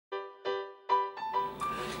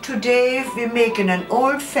Today we're making an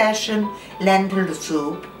old-fashioned lentil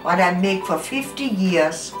soup, what I make for 50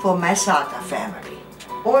 years for my soccer family.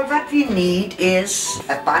 All what we need is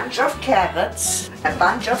a bunch of carrots, a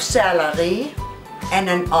bunch of celery, and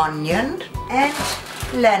an onion, and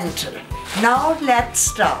lentil. Now let's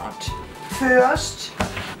start. First,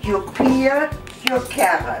 you peel your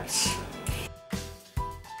carrots.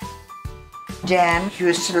 Then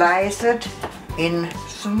you slice it in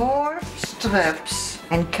small strips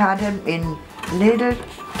and cut them in little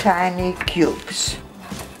tiny cubes.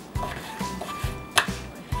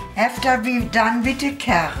 After we're done with the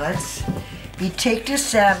carrots, we take the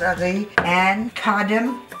celery and cut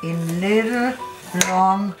them in little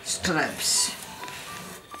long strips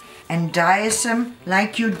and dice them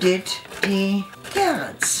like you did the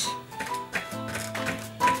carrots.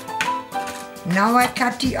 Now I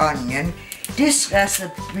cut the onion. This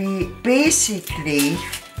recipe basically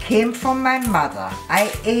came from my mother.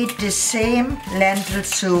 I ate the same lentil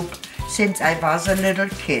soup since I was a little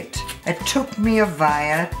kid. It took me a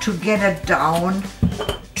while to get it down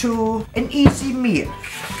to an easy meal.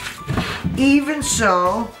 Even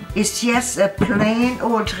so, it's just a plain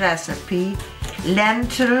old recipe.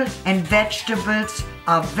 Lentil and vegetables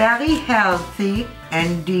are very healthy,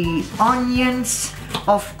 and the onions,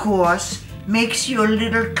 of course, makes you a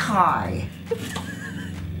little cry.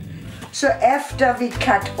 So after we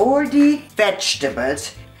cut all the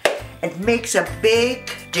vegetables, it makes a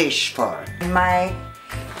big dish for it. My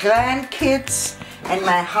grandkids and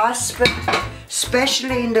my husband,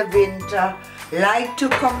 especially in the winter, like to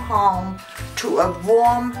come home to a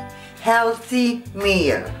warm, healthy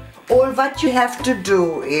meal. All what you have to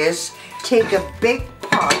do is take a big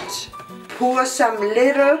pot, pour some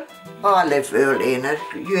little olive oil in it.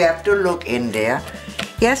 You have to look in there.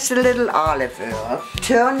 Just a little olive oil.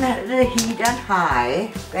 Turn the heat on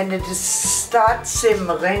high. When it starts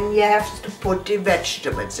simmering, you have to put the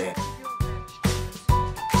vegetables in.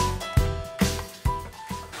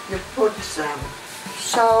 You put some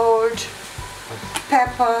salt,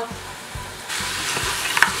 pepper,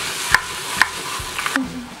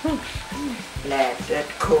 let it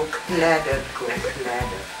cook, let it cook, let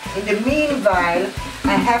it. In the meanwhile,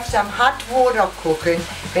 I have some hot water cooking.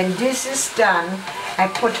 When this is done, I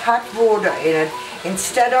put hot water in it.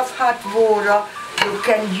 Instead of hot water, you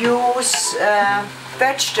can use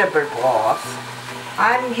vegetable broth.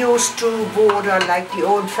 I'm used to water like the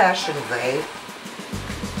old-fashioned way.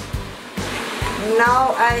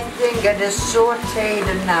 Now I think it is sauteed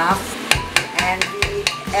enough, and we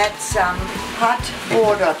add some hot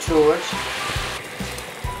water to it.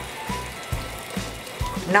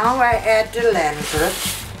 Now I add the lentil.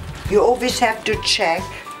 You always have to check,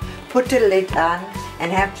 put the lid on,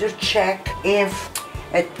 and have to check if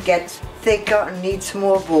it gets thicker and needs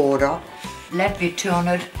more water. Let me turn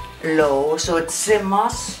it low so it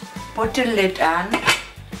simmers. Put the lid on,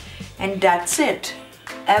 and that's it.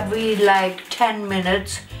 Every like 10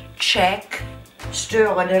 minutes, check, stir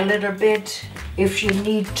it a little bit if you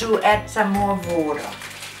need to add some more water.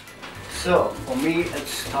 So, for me,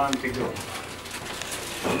 it's time to go.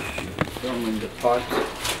 Film in the pot.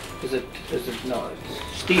 Is it, no,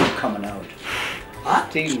 it's steam coming out. Huh?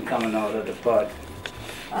 Steam coming out of the pot.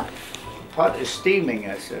 Huh? The pot is steaming,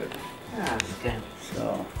 I said. Ah, okay.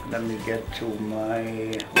 So, let me get to my,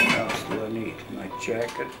 what else do I need? My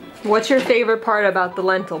jacket. What's your favorite part about the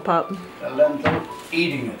lentil, pup? The lentil,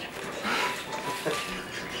 eating it.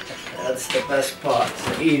 That's the best part,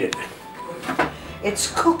 to eat it.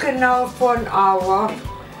 It's cooking now for an hour,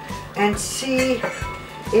 and see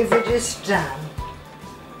if it is done.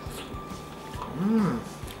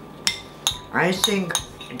 I think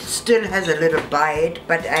it still has a little bite,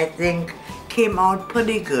 but I think came out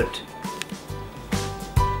pretty good.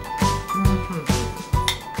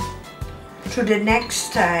 To the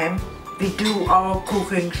next time we do our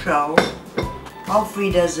cooking show. Auf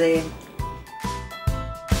Wiedersehen.